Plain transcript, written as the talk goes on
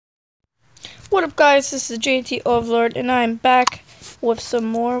What up guys, this is JT Overlord and I'm back with some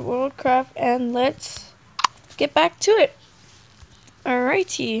more Warcraft and let's get back to it.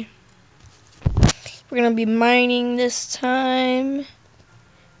 Alrighty. We're gonna be mining this time.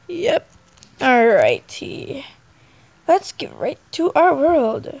 Yep. Alrighty. Let's get right to our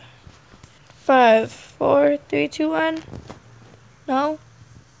world. 5, 4, 3, 2, 1. No?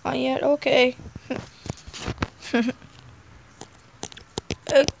 Not yet, okay.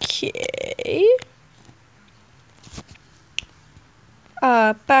 Okay.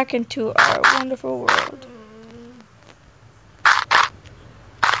 Back into our wonderful world.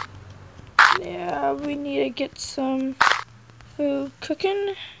 Yeah, we need to get some food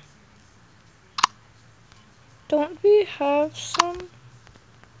cooking. Don't we have some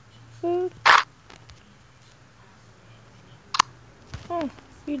food? Oh,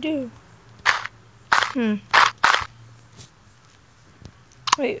 we do.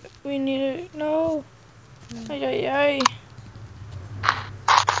 Wait, we need to, no. Ay, ay, ay.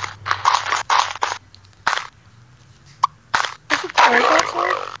 Is it dark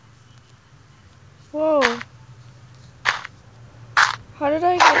outside? Whoa. How did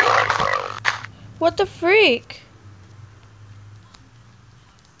I get... What the freak?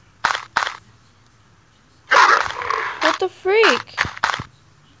 What the freak?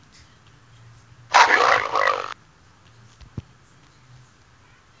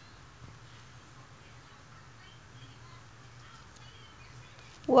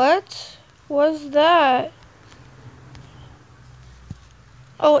 What was that?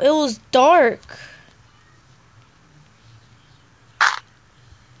 Oh, it was dark.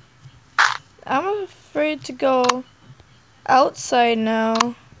 I'm afraid to go outside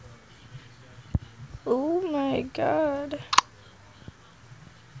now. Oh my god.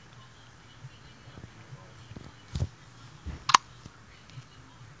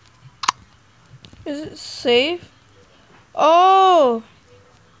 Is it safe? Oh!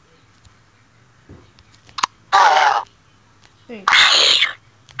 Dang,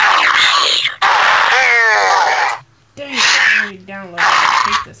 I already downloaded it.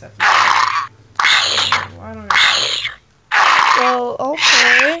 Take this episode. Why don't I... Well,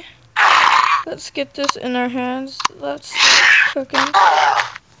 okay. Let's get this in our hands. Let's start cooking.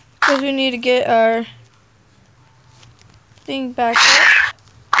 Because we need to get our thing back up.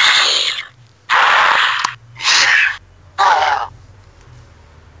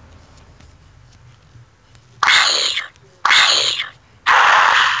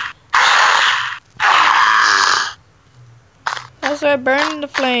 As I burn the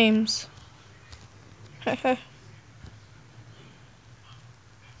flames.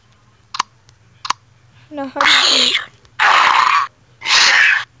 Now how do you...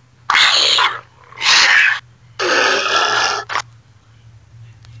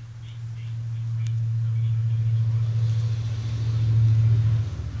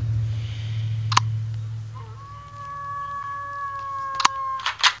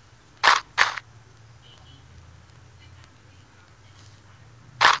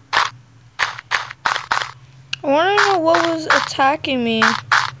 I want to know what was attacking me.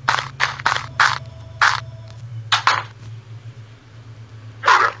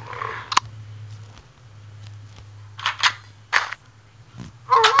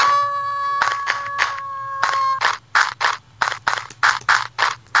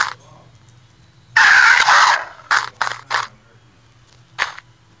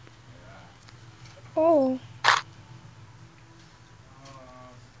 Oh.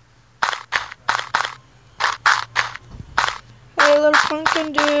 Hey, little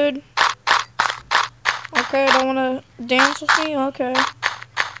pumpkin dude. Okay, don't want to dance with me? Okay.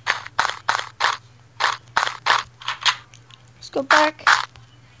 Let's go back.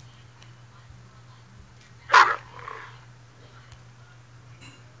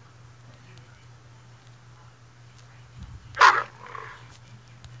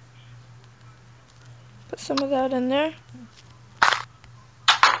 Put some of that in there.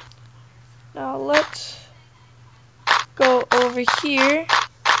 Now let's go over here.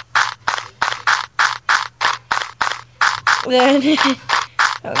 Then,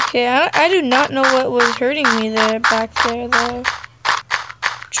 okay, I do not know what was hurting me there, back there, though.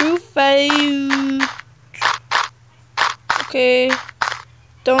 True fight. Okay,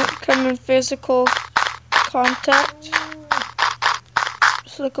 don't come in physical contact.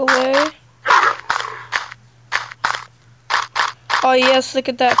 Just look away. Oh yes, look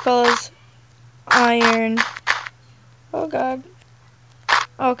at that, fellas. Iron. Oh god.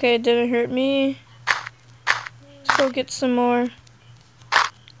 Okay, it didn't hurt me. Let's go get some more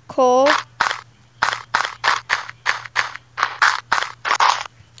coal.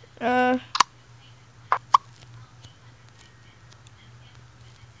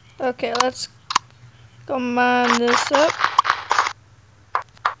 Okay, let's go mine this up.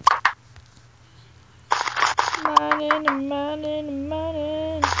 Mining and mining and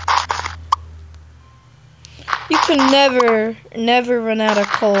mining. You can never run out of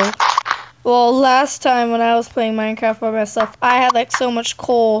coal. Well, last time when I was playing Minecraft by myself, I had like so much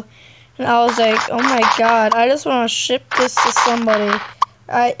coal. And I was like, oh my god, I just want to ship this to somebody.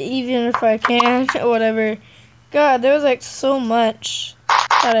 Even if I can, or whatever. God, there was like so much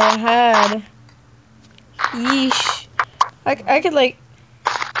that I had. Yeesh. I could like,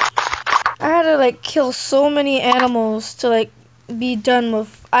 I had to like kill so many animals to like be done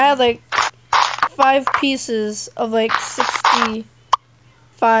with. I had like 5 pieces of like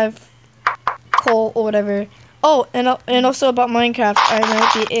 65 coal or whatever. Oh, and also about Minecraft, I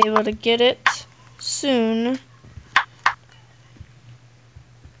might be able to get it soon.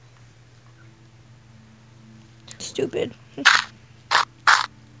 Stupid.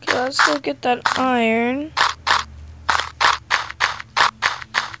 Okay, let's go get that iron.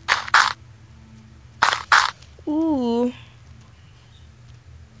 Ooh.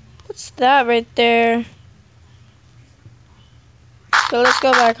 What's that right there? So let's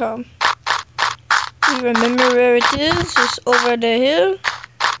go back home. You remember where it is? Just over the hill.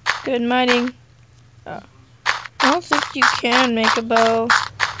 Good mining. Oh. I don't think you can make a bow.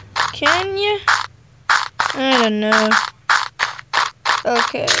 Can you? I don't know.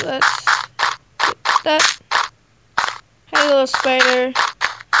 Okay, let's get that. Hey, little spider.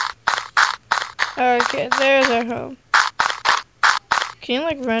 Okay, there's our home. Can you,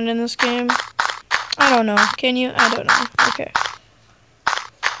 like, run in this game? I don't know. Can you? I don't know. Okay.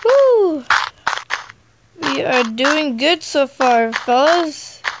 Woo! We are doing good so far,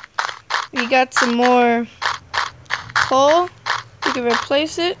 fellas. We got some more coal. We can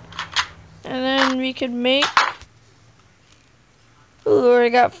replace it. And then we could make... Ooh, we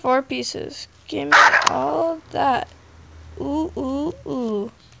already got 4 pieces. Give me all of that. Ooh, ooh,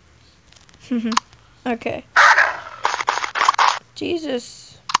 ooh. Okay.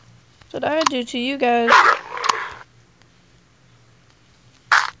 Jesus. What did I do to you guys?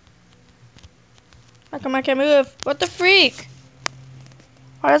 How come I can't move? What the freak?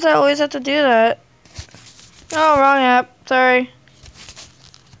 Why does I always have to do that? Oh, wrong app. Sorry.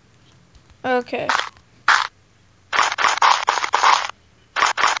 Okay.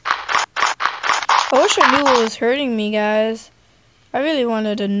 I wish I knew what was hurting me, guys. I really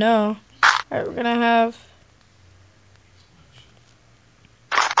wanted to know. Alright, we're gonna have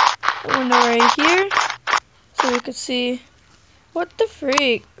a window right here. So we could see. What the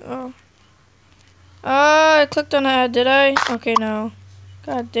freak? Oh. I clicked on that, did I? Okay, no.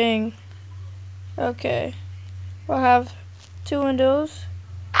 God dang. Okay. We'll have 2 windows.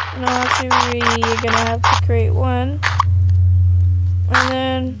 No, actually, we're gonna have to create one. And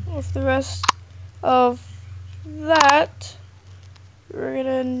then with the rest of that, we're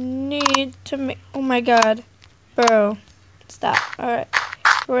gonna need to make. Oh my god. Bro. Stop. Alright.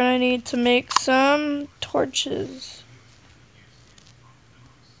 We're gonna need to make some torches.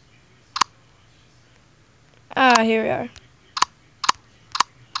 Ah, here we are.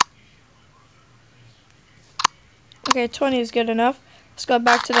 Okay, 20 is good enough. Let's go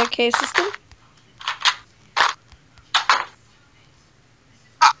back to that cave system.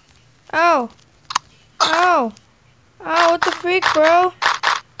 Ow! Ow! Ow, what the freak, bro?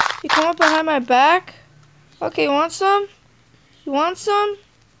 You come up behind my back? Okay, you want some? You want some?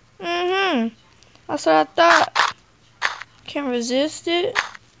 Mm-hmm. That's what I thought. Can't resist it.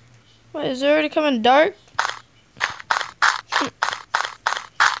 What, is it already coming dark?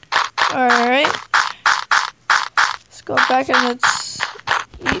 Alright. Let's go back and let's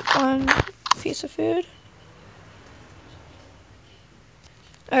eat one piece of food.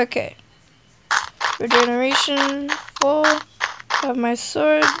 Okay. Regeneration full. Have my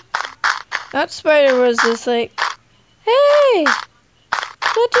sword. That spider was just like, hey!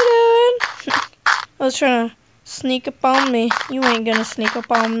 What you doing? I was trying to sneak up on me. You ain't gonna sneak up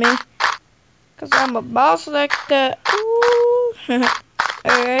on me. Cause I'm a boss like that. Ooh.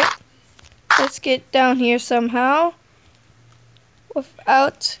 Alright. Let's get down here somehow.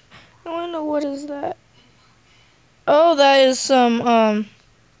 Without... I don't know what is that. Oh, that is some,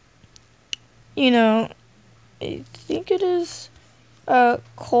 you know, I think it is,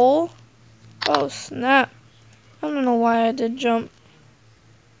 coal. Oh, snap. I don't know why I did jump.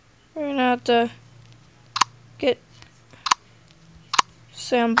 We're gonna have to get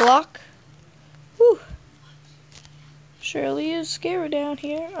sand block. Whew. Surely is scary down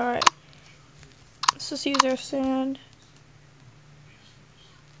here. Alright. Let's just use our sand.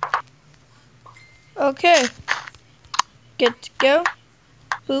 Okay. Good to go.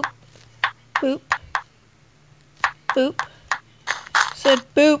 Boop. Boop. Boop. Said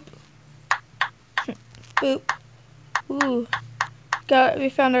boop. Boop. Ooh. We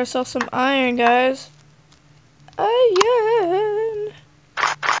found ourselves some iron, guys. Iron.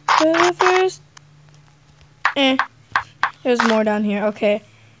 The first. There's more down here. Okay.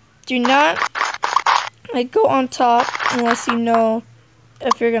 Do not go on top unless you know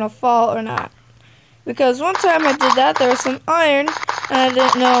if you're gonna fall or not. Because one time I did that, there was some iron, and I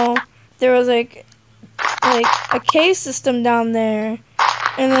didn't know there was like a cave system down there.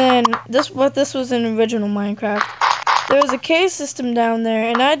 And then this was in original Minecraft. There was a cave system down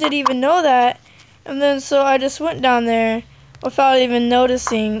there, and I didn't even know that. And then so I just went down there without even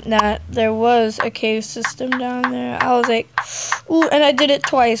noticing that there was a cave system down there. I was like, ooh, and I did it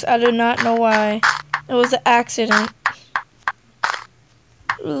twice. I do not know why. It was an accident.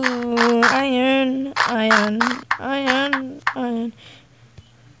 Ooh, iron, iron, iron, iron.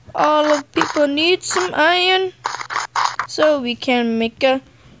 All of people need some iron, so we can make a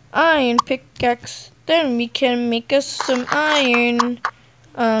iron pickaxe. Then we can make us some iron.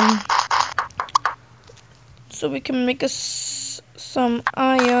 So we can make us some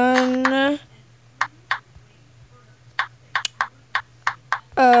iron.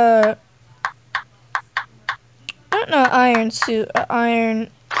 I don't know, iron suit, iron.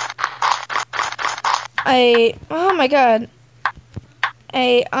 Oh my god.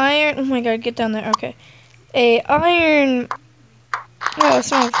 Oh my god, get down there, okay. Iron. Oh,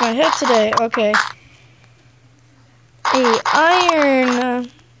 what's wrong with my head today? Okay. Iron.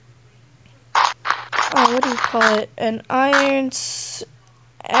 Oh, what do you call it? An iron.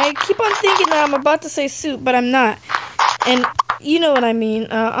 I keep on thinking that I'm about to say suit, but I'm not. And you know what I mean.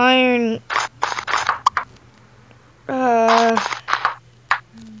 Iron. Oh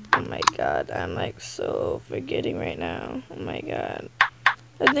my god, I'm like so forgetting right now. Oh my god.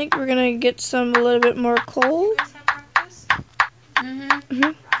 I think we're gonna get a little bit more coal. You guys have breakfast?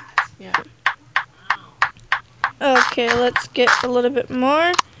 Mm-hmm. Yeah. Okay, let's get a little bit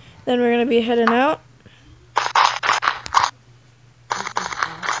more. Then we're gonna be heading out. This is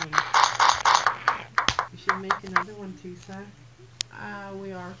awesome. You should make another one too, son.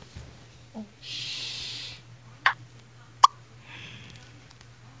 We are. Oh.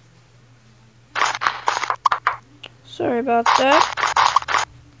 Sorry about that.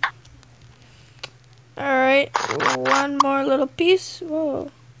 Alright, one more little piece.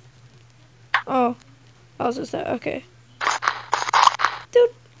 Whoa. Oh, how's this that? Okay.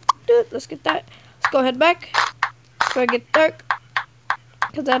 Dude, let's get that. Let's go head back before it gets dark.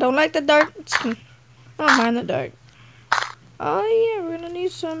 Because I don't like the dark. I don't mind the dark. Oh yeah, we're gonna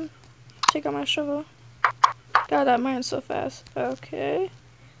need some. Take out my shovel. God, that mine's so fast. Okay.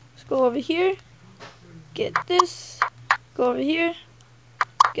 Let's go over here. Get this. Go over here.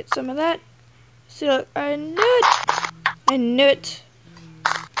 Get some of that. See, look, I knew it. I knew it.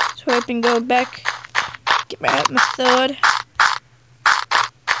 So I can go back. Get my sword.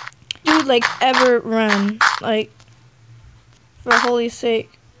 Dude, like, ever run. Like, for holy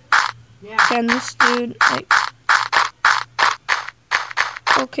sake. Yeah. Can this dude, like...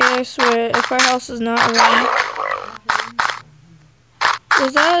 Okay, I swear, if our house is not around...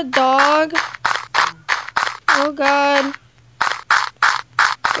 Was that a dog? Oh god.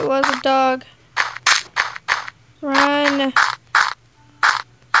 It was a dog. Run.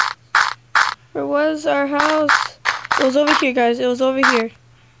 Where was our house? It was over here, guys. It was over here.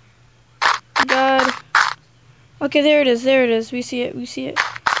 God. Okay, there it is. There it is. We see it. We see it.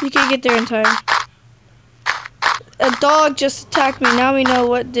 We can get there in time. A dog just attacked me. Now we know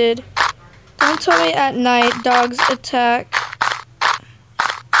what did. Don't tell me at night dogs attack.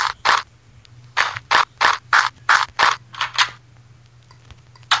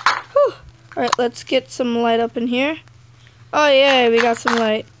 Whew. Alright, let's get some light up in here. Oh yeah, we got some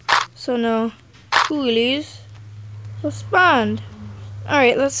light. So no coolies will spawn.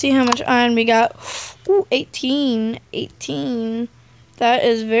 Alright, let's see how much iron we got. Ooh, 18. 18. That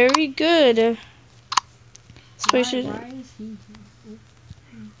is very good. Especially,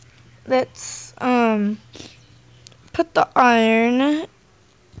 let's put the iron,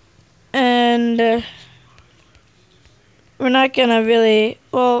 and we're not gonna really,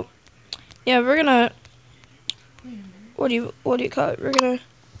 well, yeah, we're gonna, what do you call it? We're gonna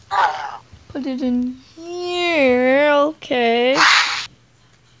put it in here. Okay.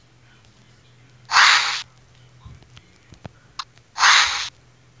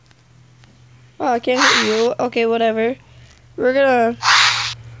 Oh, I can't hit you. Okay, whatever. We're gonna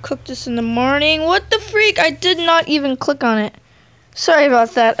cook this in the morning. What the freak? I did not even click on it. Sorry about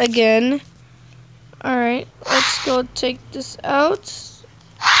that again. Alright, let's go take this out.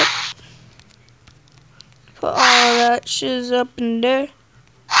 Put all that shiz up in there.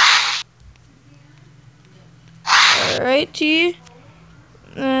 Alrighty.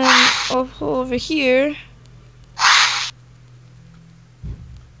 And over here.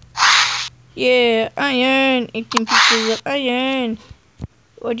 Yeah, iron. 18 pieces of iron.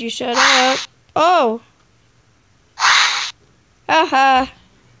 Would you shut up? Oh! Haha.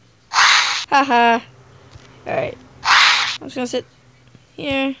 Haha. Alright. I'm just gonna sit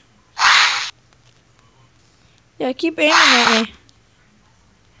here. Yeah, keep aiming at me.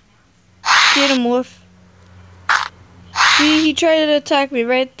 Get him, Wolf. See, he tried to attack me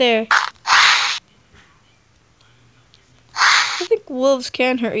right there. I think wolves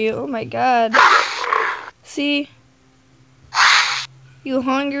can hurt you. Oh my god. See? You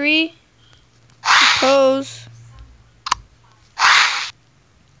hungry? Suppose.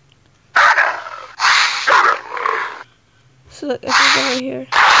 So look, if we go over here.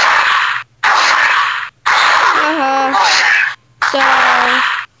 Haha. Die.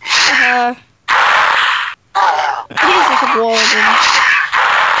 Haha. He's like a wall of them.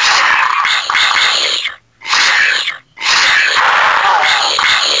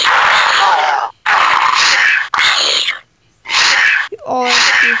 You all are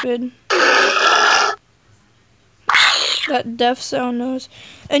stupid. That death sound noise.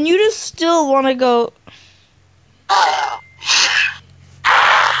 And you just still want to go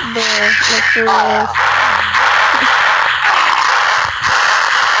there, like for real.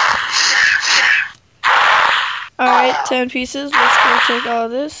 Alright, 10 pieces. Let's go take all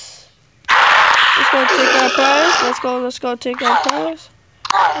this. Let's go take our prize. Let's go take our prize.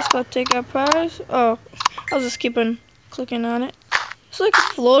 Let's go take our prize. Oh, I was just keeping clicking on it. It's like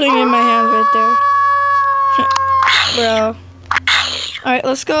floating in my hand right there. Bro. Alright,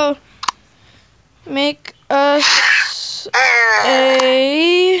 let's go make us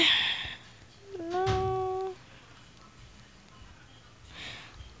a... No.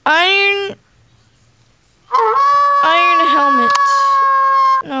 Iron helmet.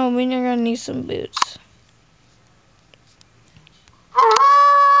 No, we're gonna need some boots.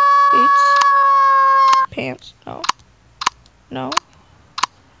 Boots. Pants. No. No.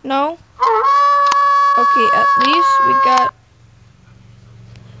 No. Okay, at least we got...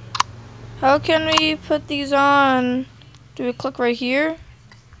 How can we put these on? Do we click right here?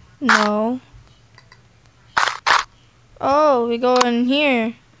 No. Oh, we go in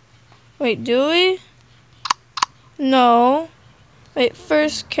here. Wait, do we? No. Wait,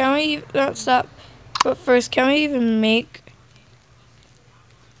 first, can we... Don't stop. But first, can we even make...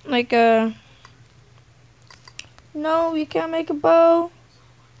 Like a... No, we can't make a bow.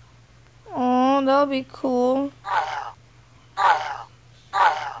 Oh, that'll be cool.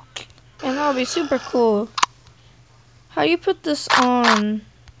 And that'll be super cool. How do you put this on?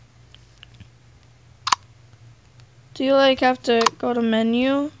 Do you like have to go to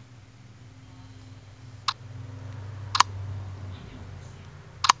menu?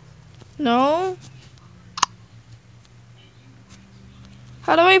 No?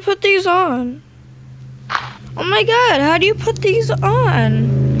 How do I put these on? Oh my god, how do you put these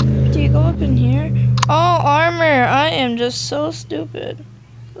on? Do you go up in here? Oh, armor. I am just so stupid.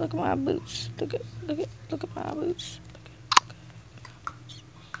 Look at my boots. Look at my boots.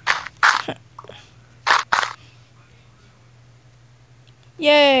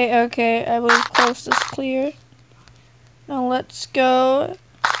 Yay, okay, I believe coast is clear. Now let's go.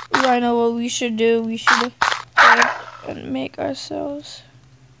 Ooh, I know what we should do. We should go and make ourselves.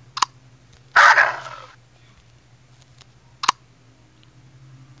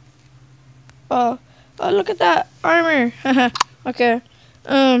 Oh, look at that armor. Okay.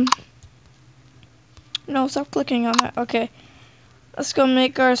 No, stop clicking on that. Okay. Let's go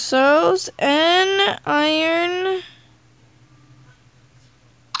make ourselves an iron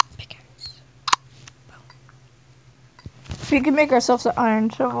pickaxe. We can make ourselves an iron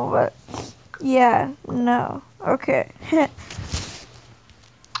shovel, but yeah, no. Okay.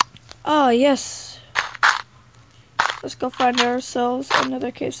 Oh, yes. Let's go find ourselves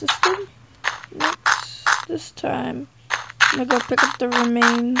another cave system. Next, this time, I'm gonna go pick up the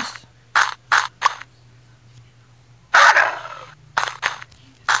remains.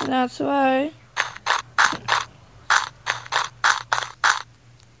 And that's why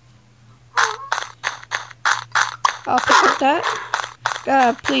I'll pick up that.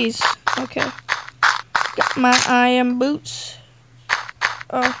 God, please. Okay. Got my iron boots.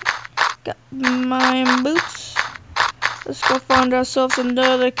 Oh, got my iron boots. Let's go find ourselves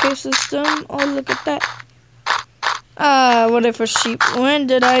another cave system. Oh, look at that. Ah, what if a sheep? When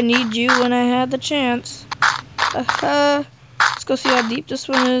did I need you when I had the chance? Let's go see how deep this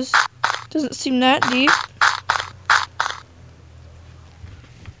one is. Doesn't seem that deep.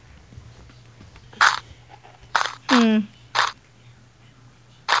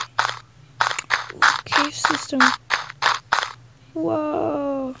 Cave system.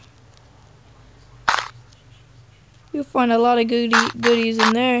 Whoa. You'll find a lot of goodies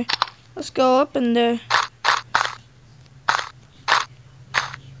in there. Let's go up in there.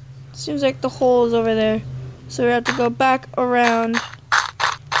 Seems like the hole is over there. So we have to go back around.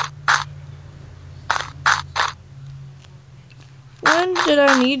 When did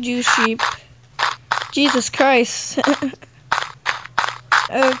I need you, sheep? Jesus Christ.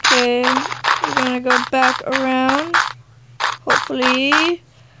 Okay, we're gonna go back around. Hopefully.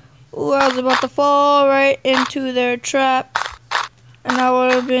 Ooh, I was about to fall right into their trap. And I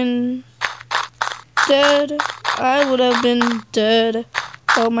would have been dead. I would have been dead.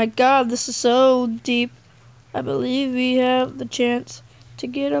 Oh my god, this is so deep. I believe we have the chance to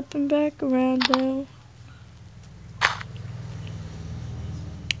get up and back around now.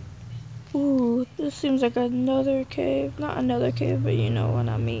 Ooh, this seems like another cave. Not another cave, but you know what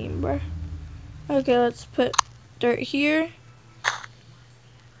I mean, bruh. Okay, let's put dirt here.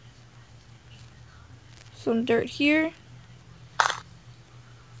 Some dirt here.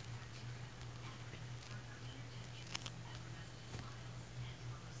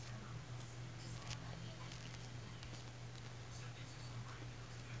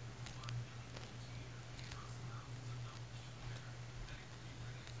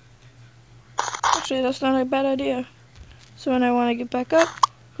 Actually, that's not a bad idea. So when I want to get back up,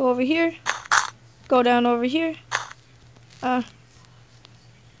 go over here, go down over here.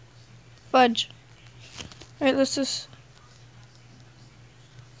 Fudge. Alright, let's just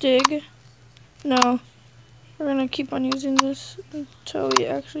dig. No, we're gonna keep on using this until we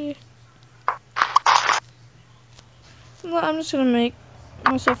actually... No, I'm just gonna make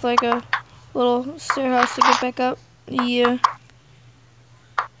myself like a little stair house to get back up. Yeah.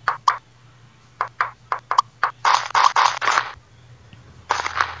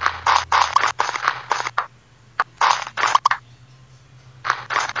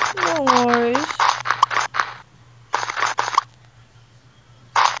 No worries.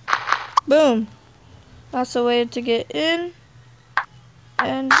 Boom. That's the way to get in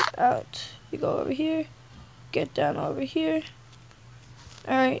and out. You go over here, get down over here.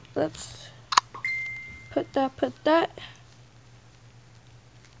 Alright, let's put that.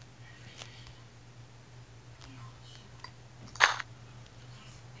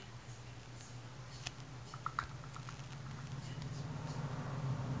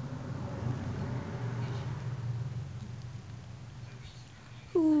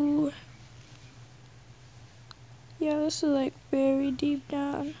 Ooh. Yeah, this is like very deep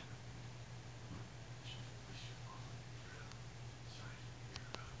down.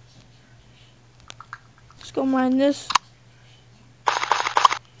 Let's go mine this.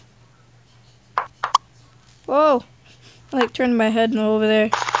 Whoa! I like turned my head over there.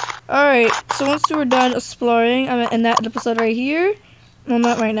 Alright, so once we're done exploring, I'm gonna end that episode right here. Well,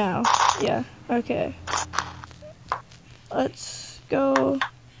 not right now. Yeah, okay. Let's go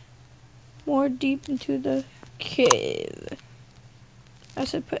more deep into the cave. I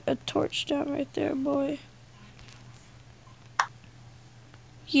should put a torch down right there, boy.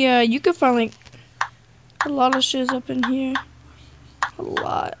 Yeah, you could find like a lot of shiz up in here. A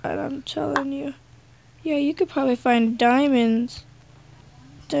lot, and I'm telling you. Yeah, you could probably find diamonds.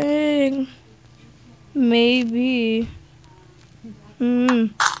 Dang. Maybe.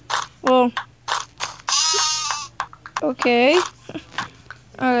 Well. Okay.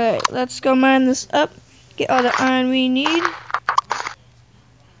 Alright, let's go mine this up. Get all the iron we need.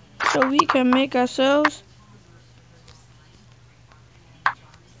 So we can make ourselves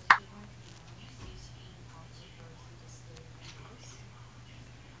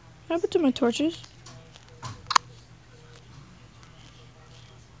what happened to my torches?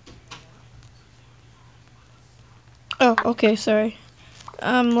 Oh, okay, sorry.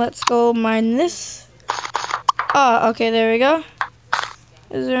 Let's go mine this. Ah, okay, there we go.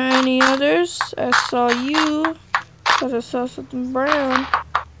 Is there any others? I saw you. Because I saw something brown.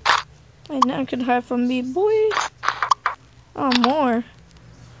 And that could hide from me, boy. Oh, more.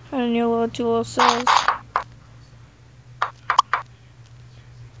 I need two little cells.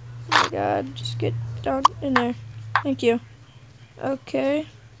 Oh my god, just get down in there. Thank you. Okay.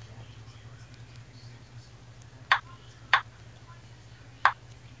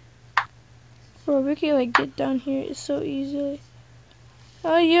 Bro, we can like get down here so easily.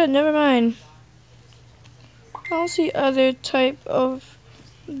 Oh yeah, never mind. I don't see other type of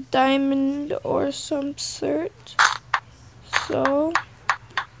diamond or some sort. So,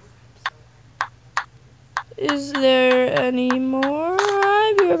 is there any more?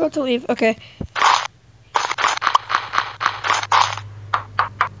 We're about to leave. Okay.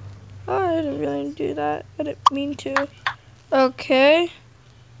 Oh, I didn't really do that. I didn't mean to. Okay.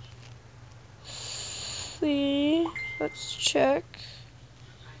 See. Let's check.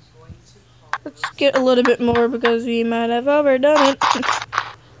 Let's get a little bit more because we might have overdone it.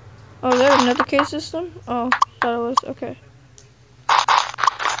 Oh, is that another case system? Oh, thought it was. Okay.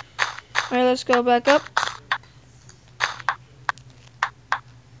 Alright, let's go back up.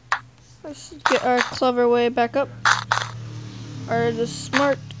 Let's get our clever way back up. Or the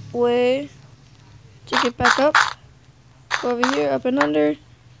smart way to get back up. Go over here, up and under.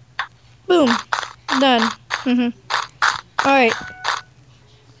 Boom. Done. Alright.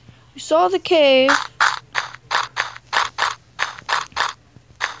 We saw the cave.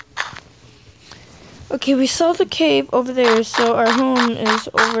 Okay, we saw the cave over there, so our home is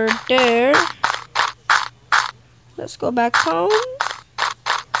over there. Let's go back home.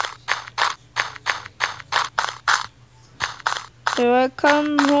 Here I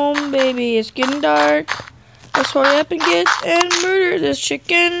come home, baby. It's getting dark. Let's hurry up and get and murder this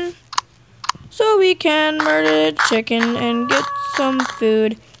chicken. So we can murder the chicken and get some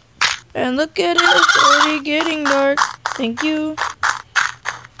food. And look at it, it's already getting dark. Thank you.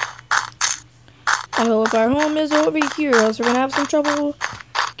 I hope our home is over here, else we're gonna have some trouble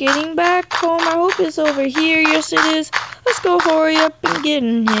getting back home. I hope it's over here. Yes, it is. Let's go hurry up and get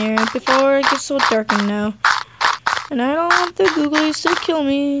in here before it gets so dark now. And I don't want the googlies to kill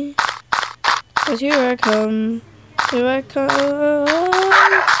me. Cause here I come. Here I come.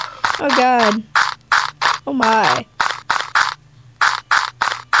 Oh god. Oh my.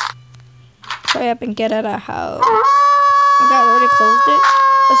 Hurry up and get out of the house. Oh god, I already closed it.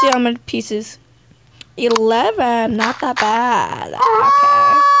 Let's see how many pieces. 11, not that bad.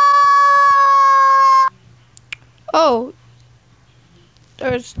 Okay. Oh,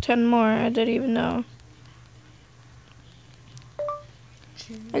 there's 10 more. I didn't even know.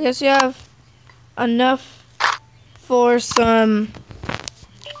 I guess you have enough for some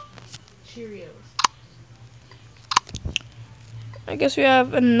Cheerios. I guess we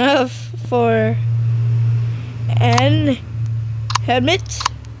have enough for an helmet.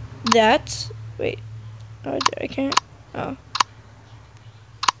 That wait. Oh, I can't. Oh.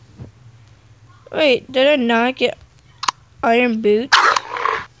 Wait, did I not get iron boots?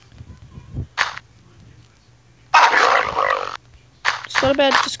 Just go to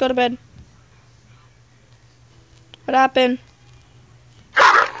bed. Just go to bed. What happened?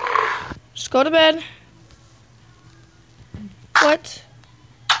 Just go to bed. What?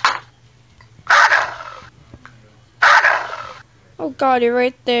 Oh god, you're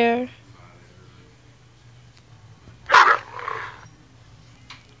right there.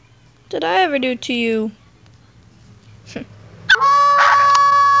 Did I ever do to you?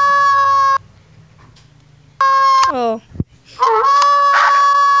 Oh.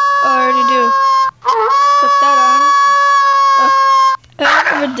 Oh, I already do. Put that on.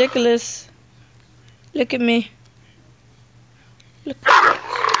 Oh, ridiculous. Look at me. Look at this.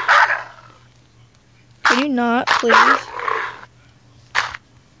 Can you not, please?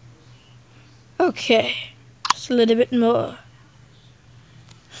 Okay. Just a little bit more.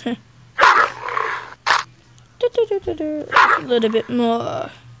 Just a little bit more.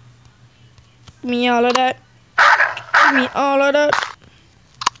 Give me all of that. Give me all of that.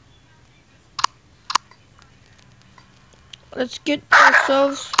 Let's get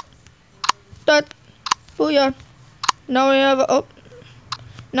ourselves that. Booyah. Now we have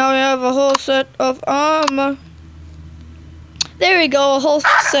a whole set of armor. There we go, a whole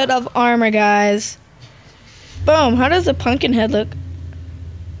set of armor, guys. Boom. How does the pumpkin head look?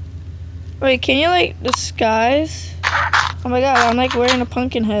 Wait, can you like disguise? Oh my god, I'm like wearing a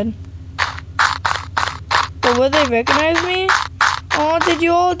pumpkin head. But would they recognize me? Oh, did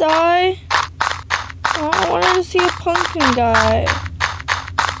you all die? Oh, I wanted to see a pumpkin guy.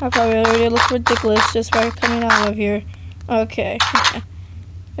 I probably already look ridiculous just by coming out of here. Okay.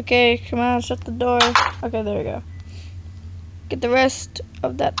 Okay, come on, shut the door. Okay, there we go. Get the rest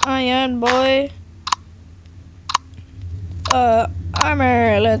of that iron, boy.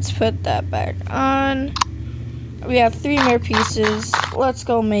 Armor. Let's put that back on. We have 3 more pieces. Let's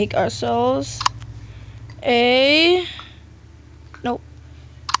go make ourselves a... Nope.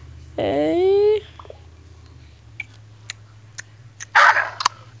 A...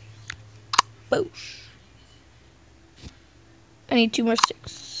 Boosh. I need 2 more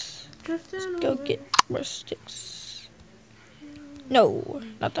sticks. Let's go get more sticks. No,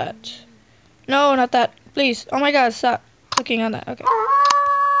 not that. No, not that. Please. Oh my god, stop. clicking on that. Okay.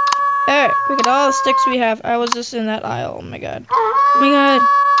 Alright, we got all the sticks we have. I was just in that aisle. Oh my god. Oh my god.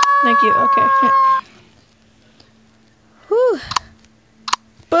 Thank you. Okay. Whew.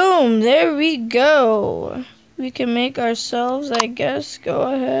 Boom. There we go. We can make ourselves, I guess,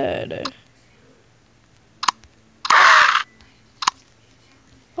 go ahead.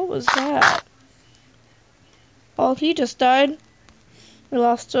 What was that? Oh, he just died. We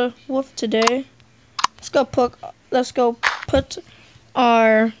lost a wolf today. Let's go put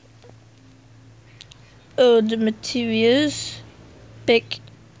our old materials back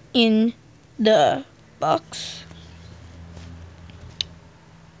in the box.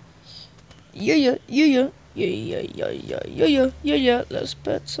 Yeah. Let's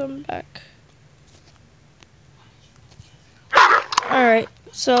put some back. Alright,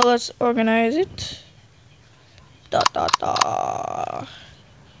 so let's organize it. Da.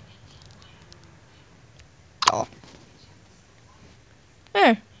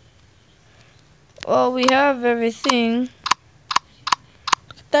 There. Well, we have everything. Look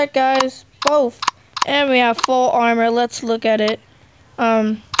at that, guys. Both. And we have full armor. Let's look at it.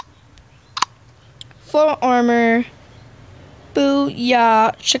 Full armor.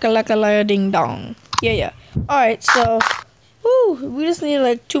 Booyah. Chicka-lacka-lacka ding dong. Yeah. Alright, so. Woo, we just need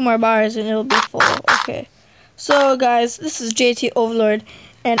like 2 more bars and it'll be full. Okay. So, guys, this is JT Overlord.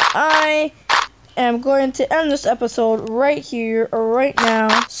 And I am going to end this episode right here or right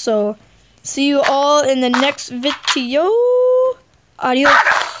now. So, see you all in the next video. Adios,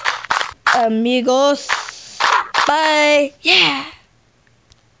 amigos. Bye. Yeah.